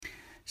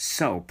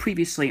So,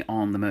 previously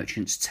on The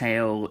Merchant's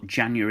Tale,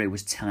 January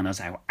was telling us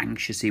how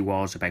anxious he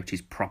was about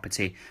his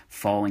property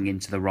falling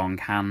into the wrong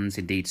hands.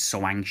 Indeed,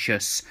 so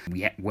anxious,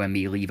 yet were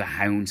me leave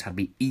hounds had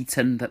me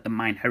eaten that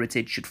mine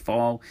heritage should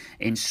fall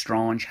in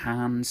strange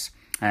hands.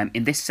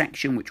 In this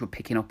section, which we're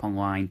picking up on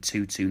line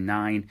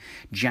 229,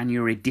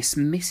 January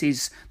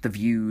dismisses the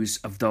views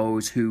of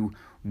those who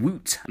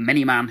woot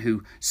many man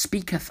who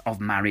speaketh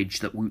of marriage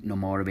that woot no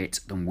more of it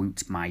than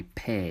woot my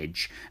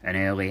page, an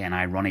early and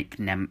ironic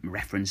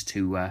reference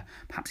to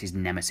perhaps his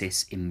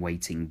nemesis in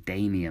waiting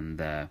Damien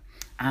there.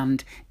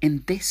 And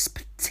in this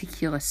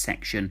particular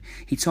section,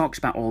 he talks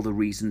about all the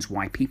reasons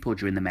why people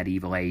during the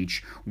medieval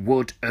age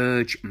would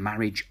urge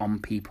marriage on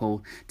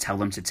people, tell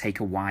them to take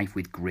a wife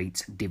with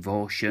great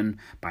devotion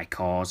by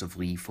cause of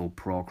lethal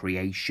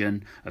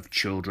procreation, of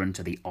children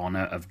to the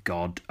honour of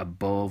God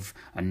above,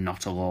 and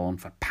not alone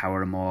for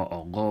paramour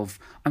or love,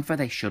 and for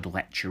they should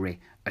lechery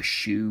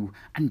eschew,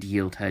 and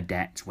yield her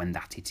debt when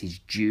that it is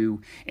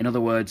due. In other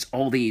words,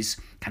 all these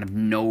kind of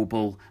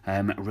noble,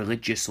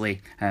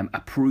 religiously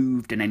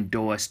approved and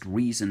endorsed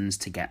reasons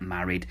to get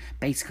married,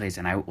 basically as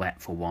an outlet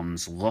for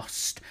one's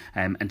lust,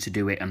 and to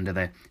do it under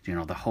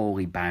the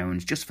holy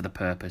bounds, just for the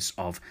purpose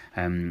of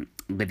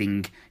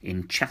living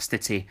in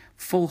chastity,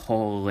 full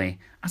holily,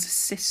 as a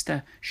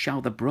sister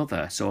shall the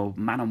brother. So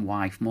man and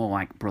wife, more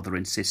like brother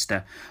and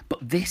sister.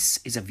 But this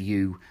is a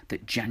view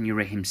that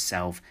January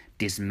himself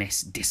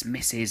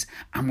dismisses,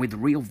 and with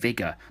real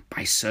vigour,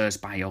 by sirs,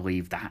 by your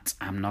leave, that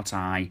am not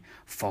I.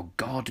 For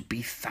God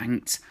be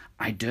thanked,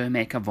 I dare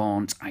make a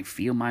vaunt, I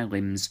feel my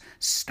limbs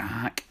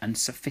stark and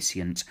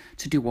sufficient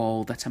to do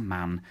all that a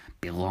man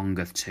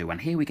belongeth to. And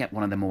here we get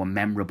one of the more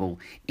memorable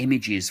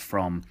images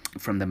from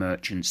The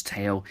Merchant's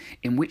Tale,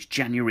 in which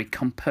January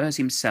compares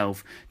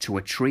himself to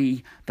a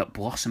tree that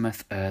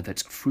blossometh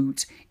that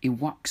fruit I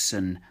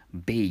waxen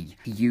be.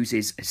 He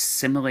uses a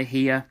simile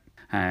here.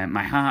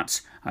 My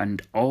heart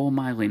and all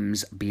my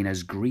limbs being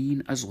as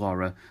green as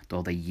laurel,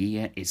 though the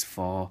year is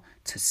for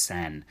to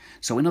sen.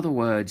 So in other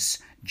words,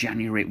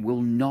 January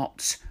will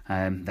not,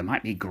 there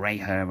might be grey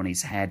hair on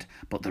his head,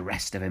 but the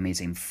rest of him is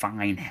in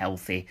fine,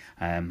 healthy,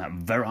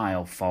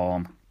 virile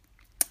form.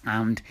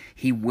 And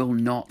he will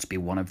not be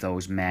one of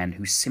those men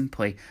who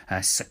simply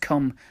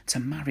succumb to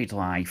married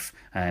life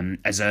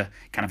as a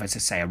kind of, as I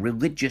say, a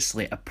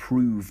religiously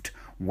approved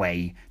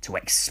way to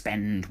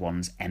expend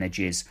one's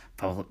energies.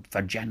 For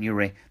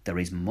January, there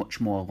is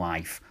much more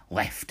life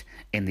left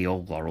in the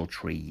old laurel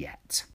tree yet.